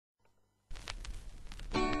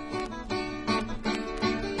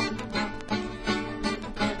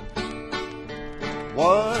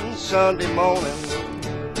one Sunday morning.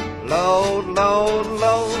 Lord, Lord,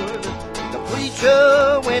 Lord, the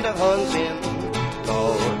preacher went a hunting.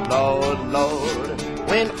 Lord, Lord, Lord,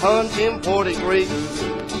 went hunting for the Grey Goose.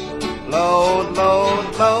 Lord, Lord,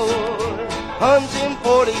 Lord, hunting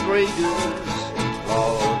for the Grey Goose.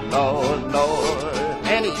 Lord, Lord, Lord,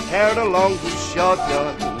 and he carried along his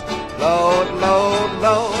shotgun. Lord, Lord,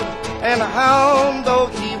 Lord, and a hound dog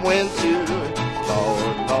he went to.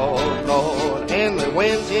 Lord, Lord, Lord, and they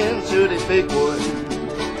went into the big wood.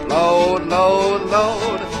 Lord, Lord,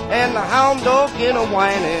 Lord, and the hound dog in a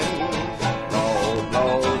whining. Lord,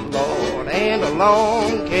 Lord, Lord, and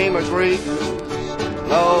along came a Grey Goose.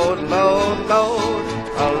 Lord, Lord, Lord,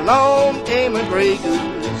 along came a Grey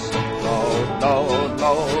Goose. Lord, Lord,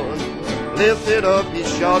 Lord, lifted up his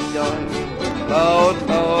shotgun. Lord,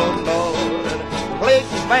 Lord, Lord, click,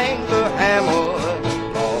 bang the hammer.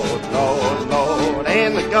 Lord, Lord, Lord,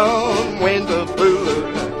 and the gun went to boo.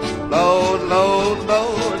 Lord, Lord,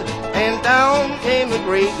 Lord, and down came the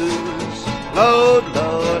Grey Goose. Lord,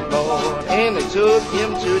 Lord, Lord, and they took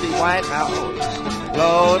him to the White House.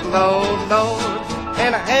 Lord, Lord, Lord,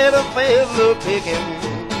 and I had a fellow picking.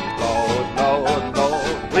 Lord, Lord,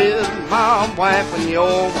 Lord, with my wife and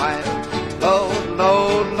your wife. Lord,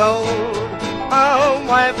 Lord, Lord, my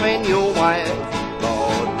wife and your wife.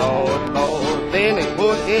 Lord, Lord, Lord, then they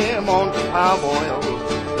put him on the parboil.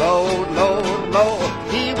 Lord, Lord, Lord,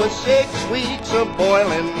 he was 6 weeks of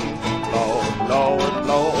boiling. Lord, Lord,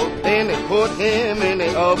 Lord, then they put him in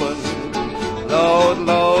the oven. Lord,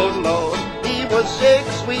 Lord, Lord, he was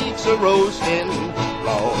 6 weeks of roasting.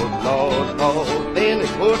 Lord, Lord, Lord, then they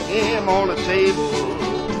put him on a table.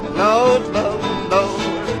 Lord, Lord,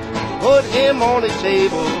 Lord, put him on a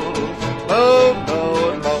table. Lord,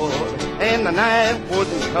 Lord, Lord, and the knife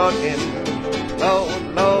wouldn't cut him.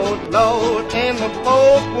 Lord, Lord, Lord, and the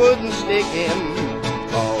fork wouldn't stick him.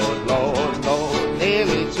 Lord, Lord, Lord, then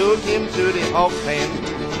he took him to the hog pen.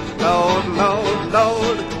 Lord, Lord,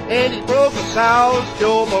 Lord, and he broke a sow's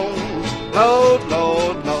jawbone. Lord,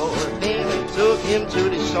 Lord, Lord, then he took him to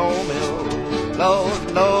the sawmill.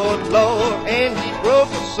 Lord, Lord, Lord, and he broke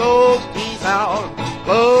a sow's teeth out.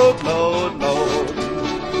 Lord, Lord, Lord.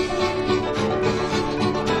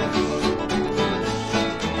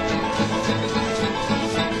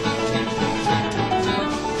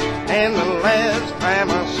 And the last time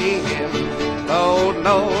I seen him, Lord,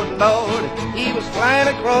 Lord, Lord, he was flying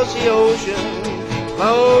across the ocean.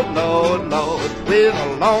 Lord, Lord, Lord, with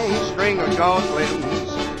a long string of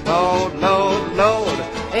goslings. Lord, Lord, Lord,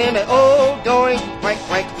 and they all going quack,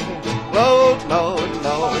 quack. Lord, Lord,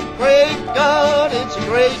 Lord, great God, it's a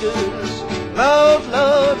Grey Goose. Lord,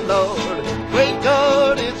 Lord, Lord, great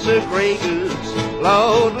God, it's a Grey Goose.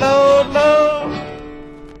 Lord, Lord, Lord.